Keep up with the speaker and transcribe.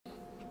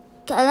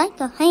like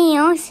the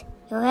videos,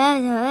 you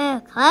have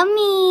to call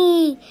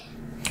me.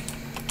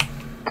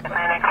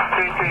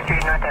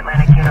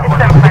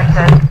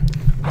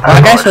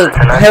 Alright guys, so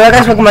hello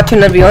guys, welcome back to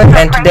another video,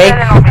 and today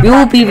we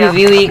will be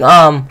reviewing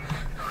the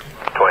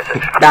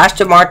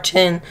Aston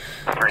Martin.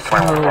 So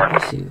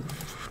let's see,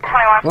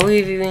 what are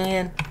we reviewing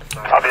again?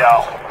 I'll be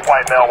out.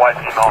 White male, white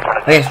female.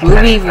 Okay, so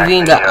we'll be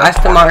reviewing the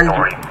Aston Martin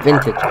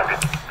Vintage.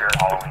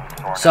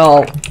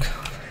 So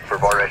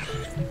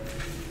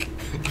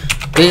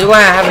the reason why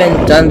I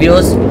haven't done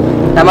videos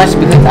that much is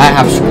because I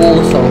have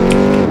school, so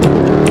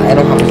I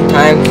don't have much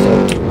time. So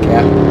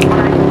yeah.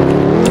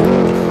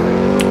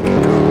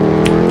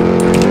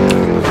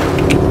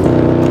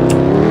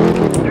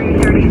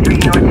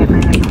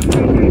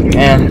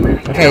 And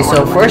okay,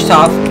 so first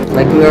off,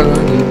 like we are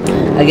gonna do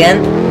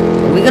again,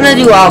 we're gonna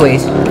do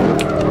always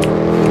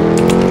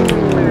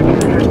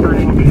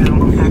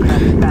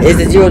is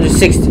the 0 to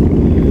 60.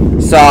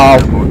 So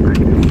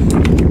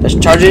let's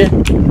charge it.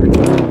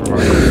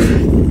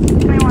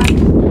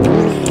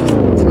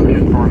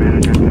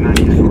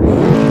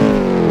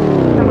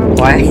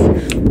 Why?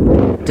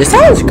 This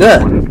sounds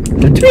good.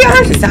 To be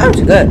honest, it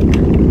sounds good.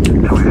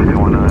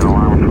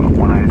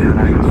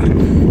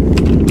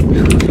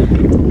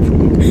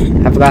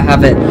 I forgot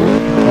how it.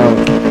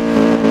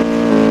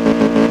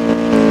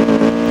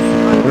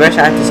 The rest I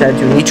have to set it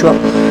to neutral.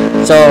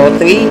 So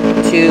 3,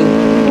 2,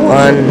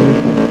 1.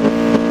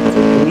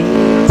 3,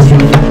 2,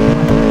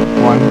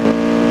 1.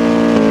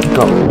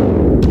 Go.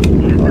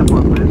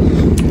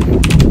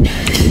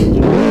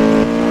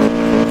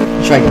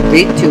 Try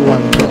 3, 2,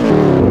 1. Go.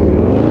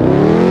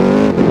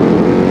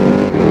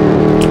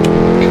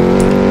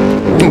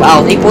 Wow,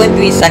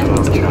 8.3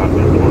 seconds.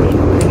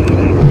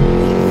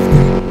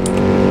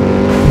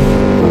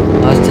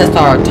 Let's test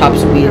our top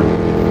speed.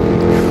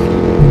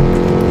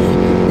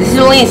 This is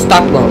only in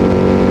stock mode.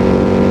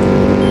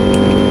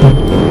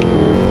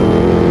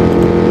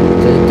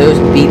 So those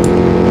beep.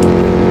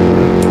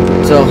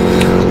 So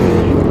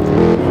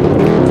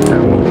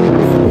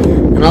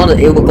and all that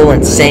it will go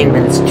in same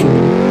minutes too.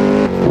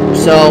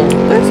 So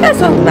let's have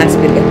some max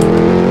speed again.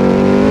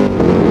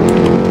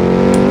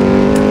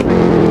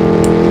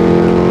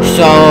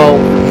 So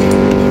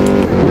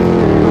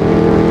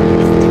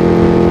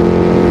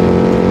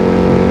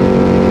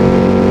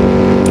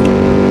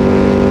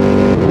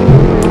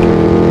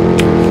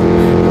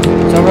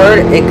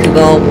it could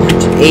go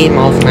 180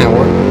 miles an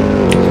hour.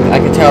 I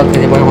could tell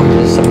because it went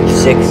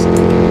 176.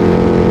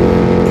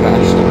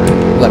 Crashed.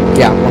 Look,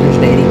 yeah,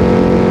 180.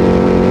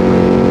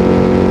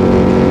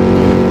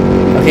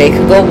 Okay, it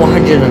could go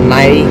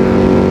 190.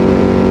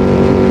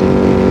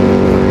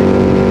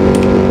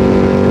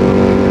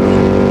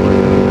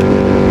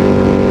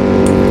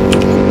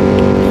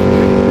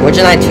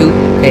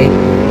 Okay,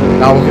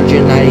 got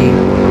 190.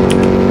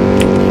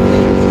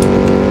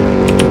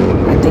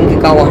 I think it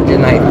got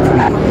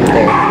 193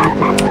 there.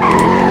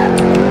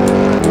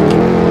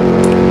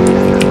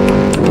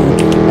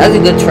 That's a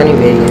good turning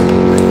radius.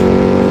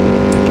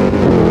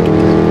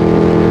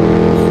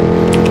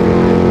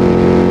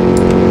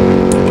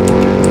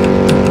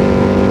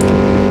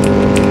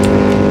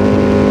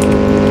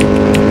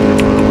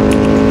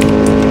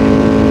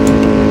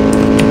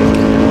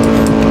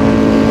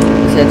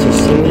 Is that you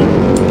see me?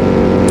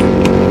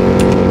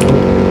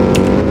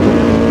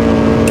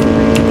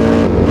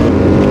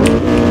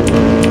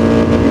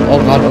 Oh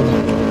god, oh god.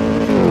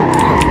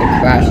 It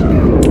crashed.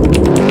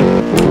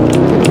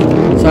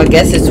 So I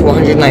guess it's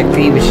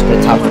 193, which is the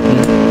top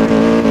speed.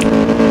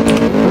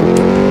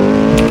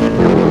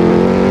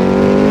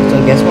 So I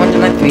guess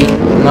 193,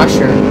 I'm not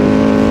sure.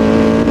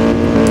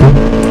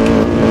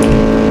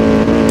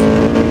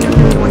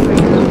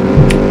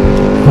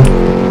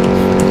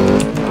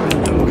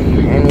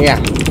 And yeah.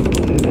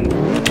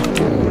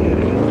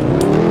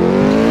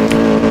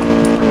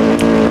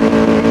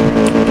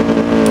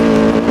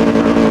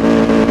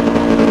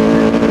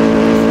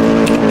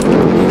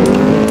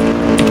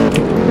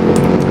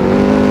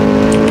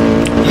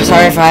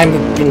 Sorry if I've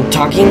been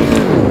talking.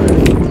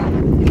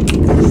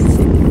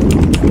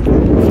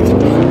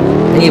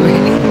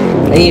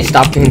 I need to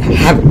stop doing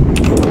that.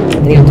 I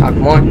need to talk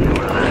more.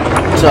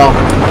 So,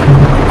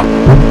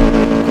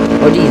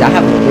 oh geez, I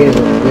have a weird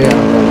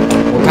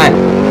time,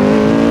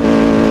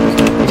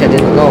 which I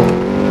didn't know.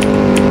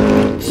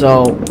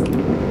 So,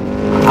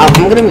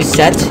 I'm gonna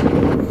reset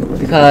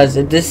because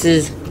this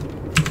is.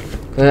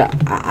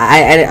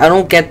 I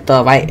don't get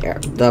the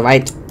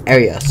right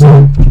area.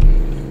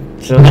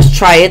 So let's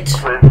try it,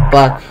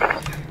 but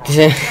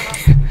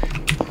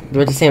do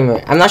it the same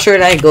way. I'm not sure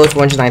that it goes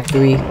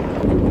 193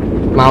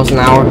 miles an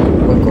hour.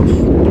 Where it goes.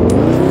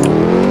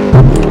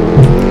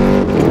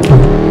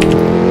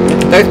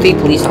 33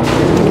 police officers.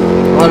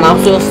 Oh, and I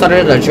also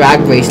started a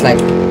drag race like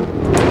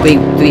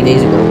three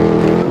days ago.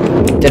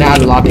 Did it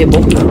have a lot of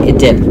people? It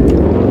did.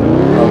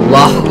 A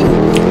lot.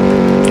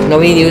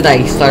 Nobody knew that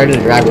he started a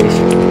drag race.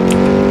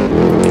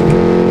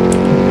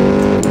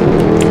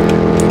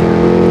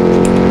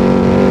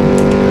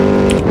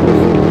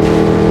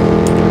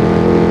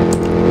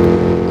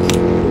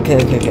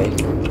 Okay.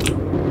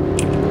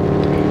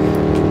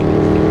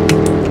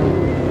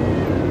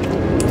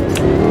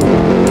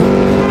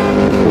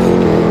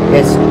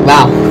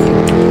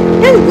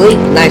 really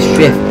nice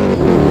drift.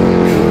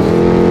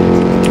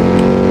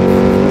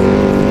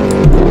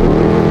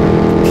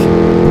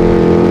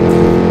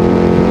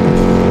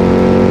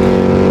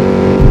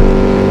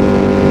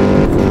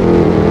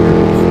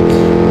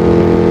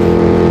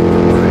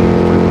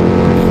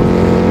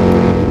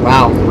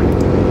 Wow.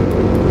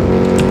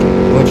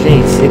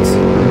 186.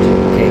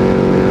 Okay.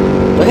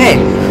 Okay.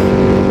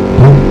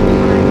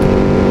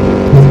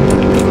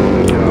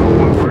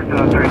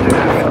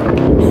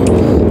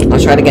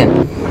 Let's try it again.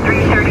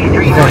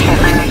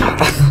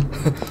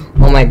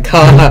 Oh my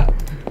god.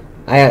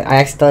 I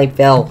accidentally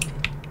fell.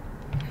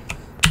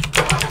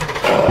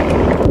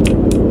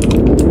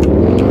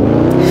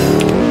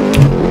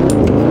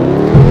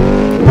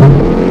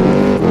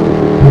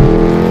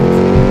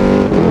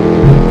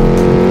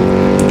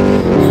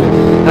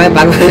 I went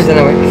backwards and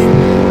I went.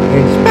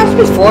 Just pass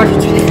me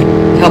forward to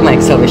help my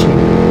acceleration.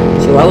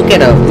 So I will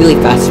get a really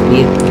fast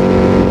speed.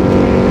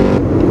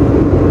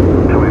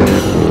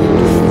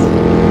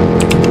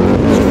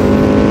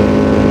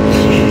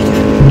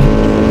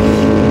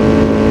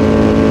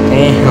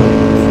 Damn.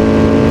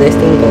 This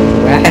thing goes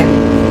right.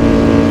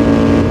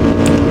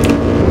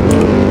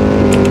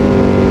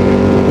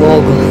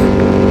 Whoa.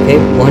 Okay,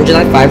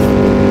 105.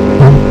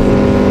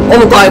 Oh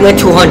my god, I went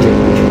 200.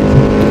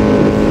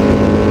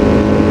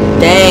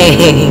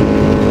 Dang.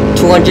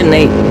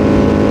 208.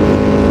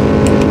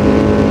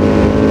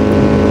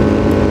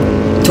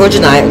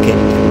 209, okay.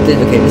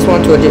 This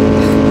one 200.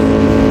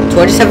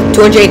 207,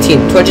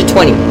 218,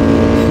 220.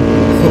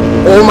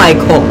 Oh my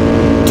god.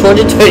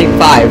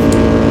 225.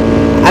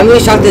 I'm really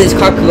shocked that this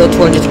car could go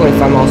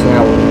 225 miles an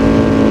hour.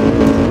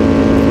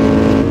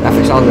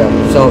 Graphics all the way up.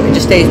 So it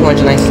just stays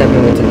 197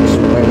 when it's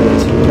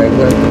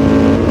regular. It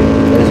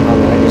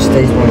just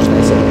stays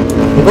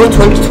 197. It goes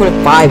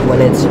 225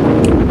 when it's.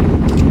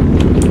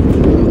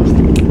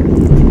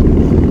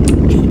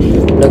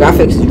 The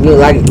graphics is really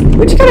laggy,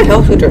 which kind of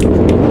helps with her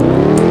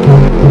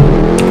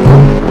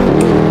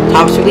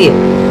top speed.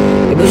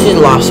 It boosts a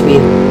lot of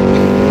speed.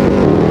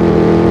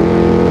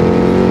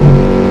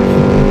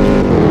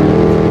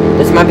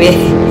 This might be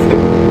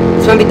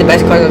the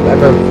best car I've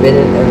ever been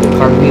in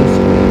car reviews.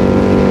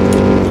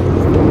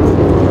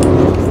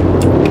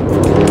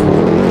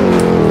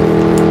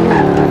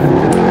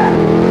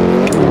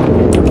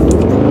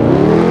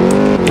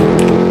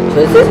 So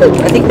I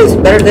think this is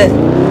better than.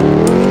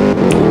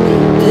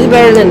 This is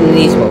better than the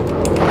Nismo.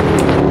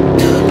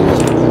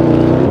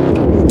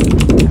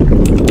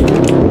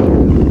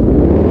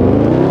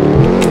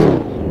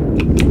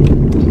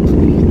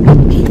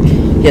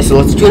 Yeah, so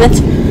let's tune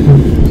it.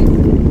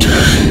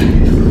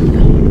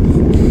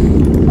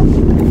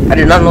 I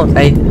do not know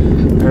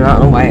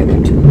why I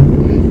went to.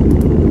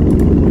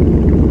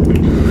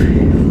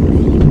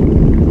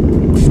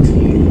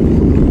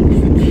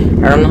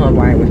 I don't know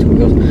why I went to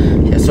wheels.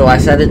 Yeah, so I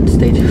set it to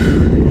stage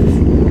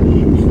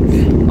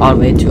all the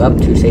way to up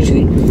to stage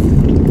 3.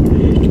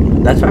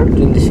 That's why I'm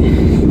doing this.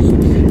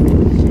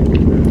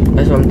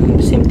 That's why I'm doing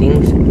the same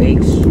things.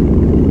 Brakes.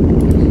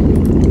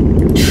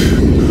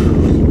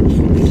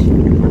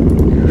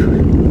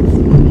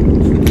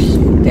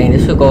 Dang,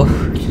 this will go.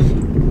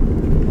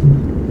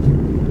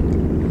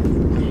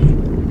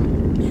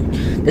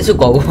 This will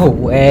go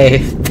way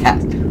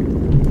fast.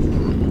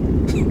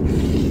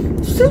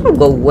 This will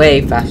go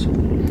way faster.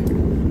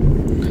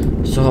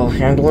 So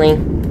handling,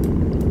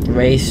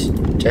 race,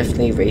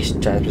 definitely race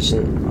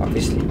transmission,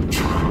 obviously.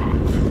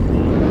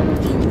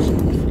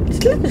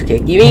 Okay,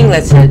 giving,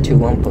 let's set it to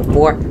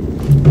 1.4.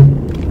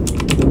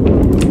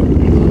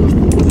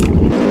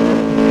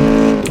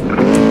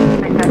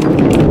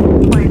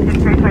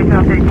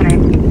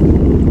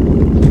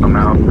 I'm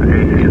out. The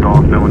AC is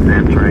off. No one's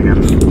answering, and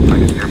I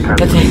can hear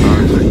passing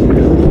cars.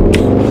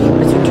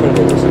 Let's return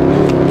to this.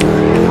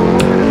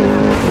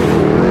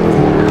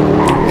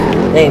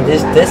 Dang,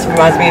 this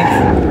reminds me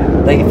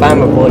like if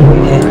I'm a bullet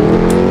man.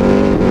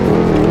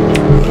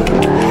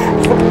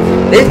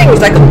 This thing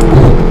was like a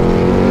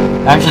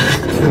actually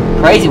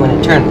crazy when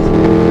it turns.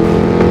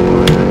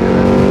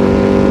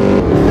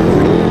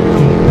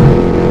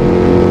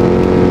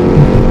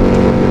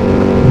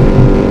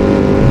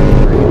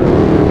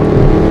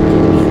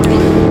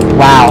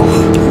 Wow.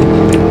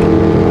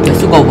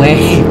 This will go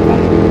way.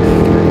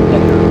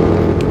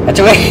 That's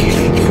a way.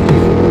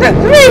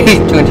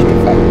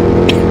 225.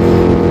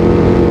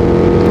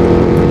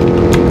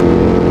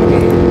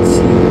 Okay, let's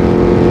see.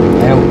 I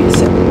don't be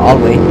set all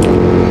the way.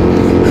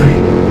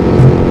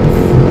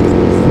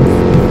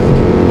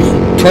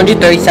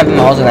 237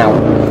 miles an hour.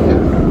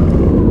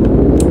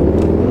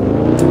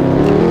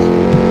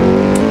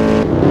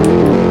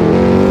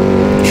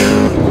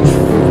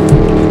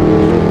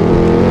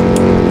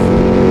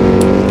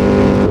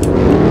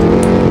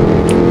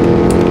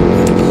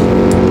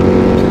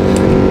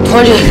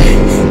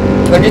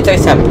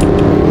 $237.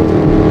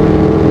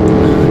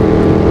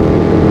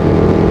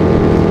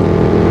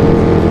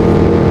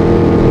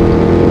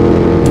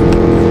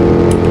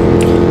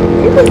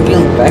 It was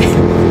really bad.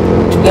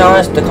 To be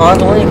honest, the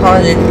only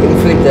cons that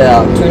improved the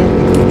tune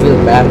was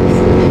really bad.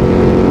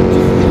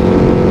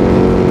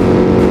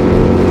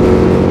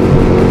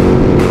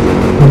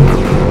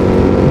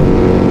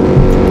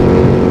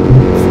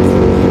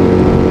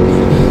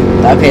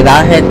 Okay,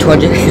 that hit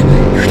 200.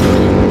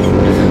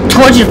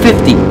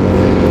 250.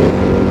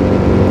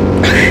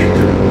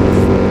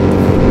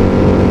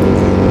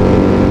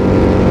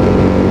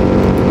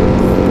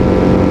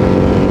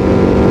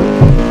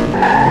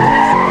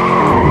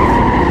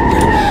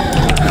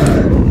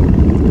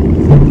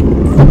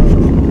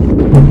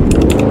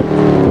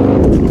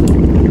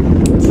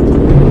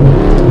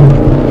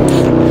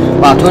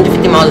 Wow,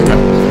 250 miles an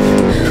hour.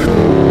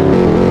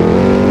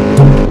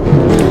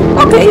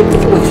 Okay,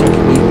 this looks like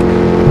speed.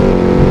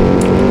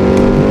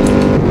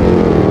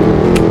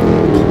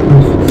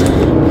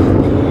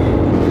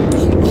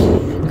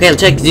 Okay,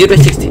 let's check 0 to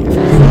 60. I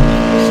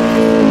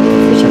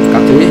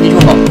forgot to really do a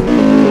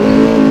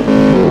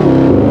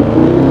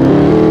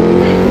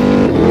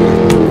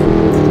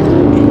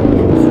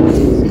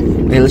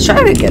Okay, let's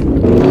try it again.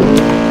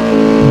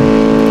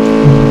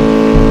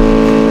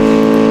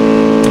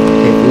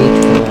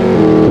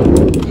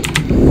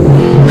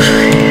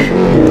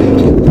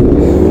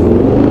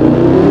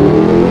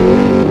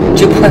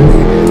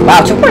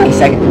 Wow, 2.8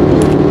 seconds.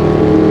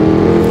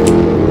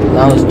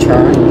 That was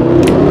turn.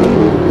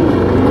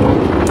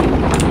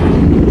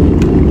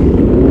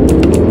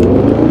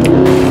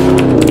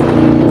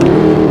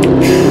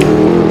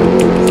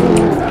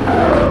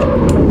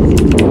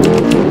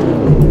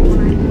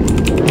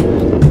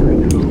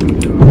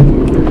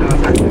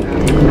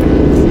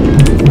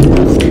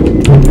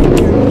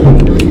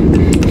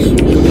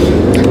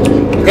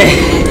 Okay,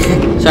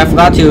 so I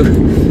forgot to.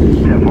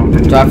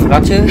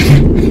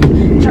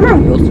 Turn my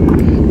wheels.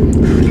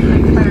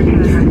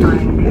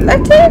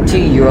 Let's take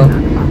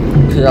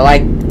 €2 because I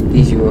like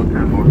these euro.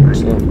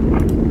 So,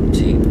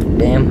 see,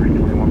 damn.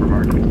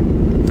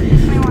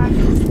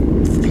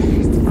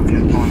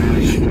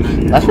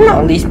 That's not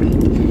at least speed.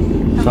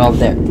 So up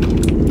there.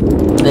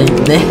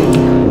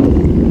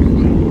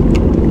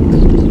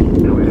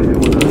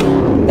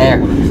 There.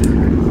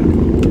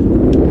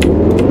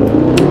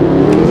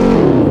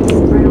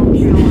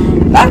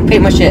 That's pretty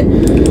much it.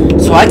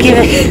 So I give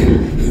it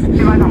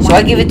a. So I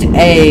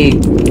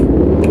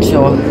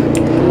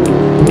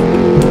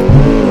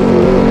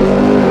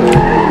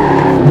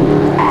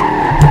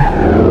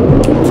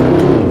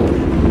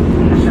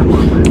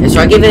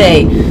give it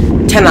a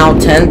 10 out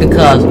of 10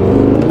 because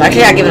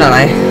actually I give it a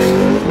 9.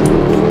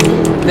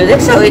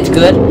 Physics, so it's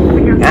good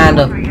and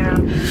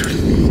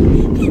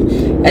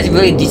it's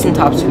really decent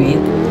top speed.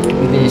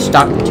 Even it's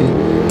stock too,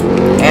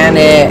 and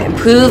it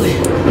improved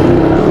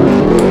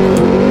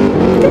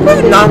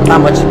not that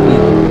much speed.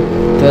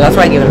 So that's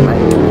why I give it a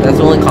 9. That's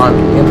the only con.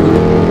 It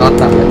improved not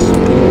that much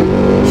speed.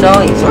 So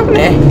I'm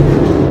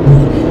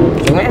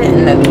gonna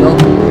end that video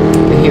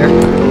right here.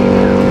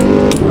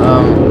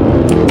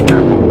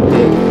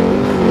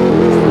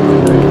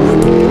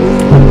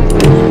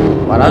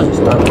 Wow, that was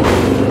just done.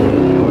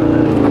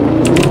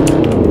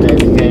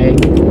 Okay.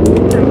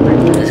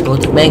 Let's go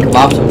to the bank and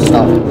rob some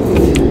stuff.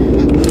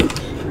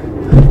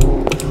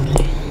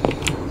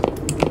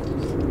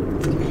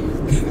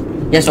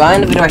 Yeah, so I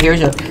end the video right here.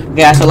 So,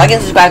 yeah, so like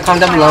and subscribe,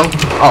 comment down below.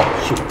 Oh,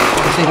 shoot. So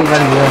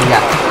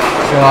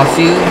I'll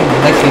see you in the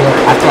next video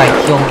after I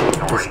kill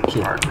this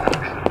kid.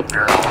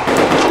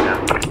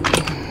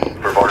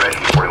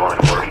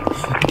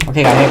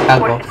 Okay, guys, I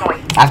gotta go.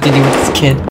 I have to deal with this kid.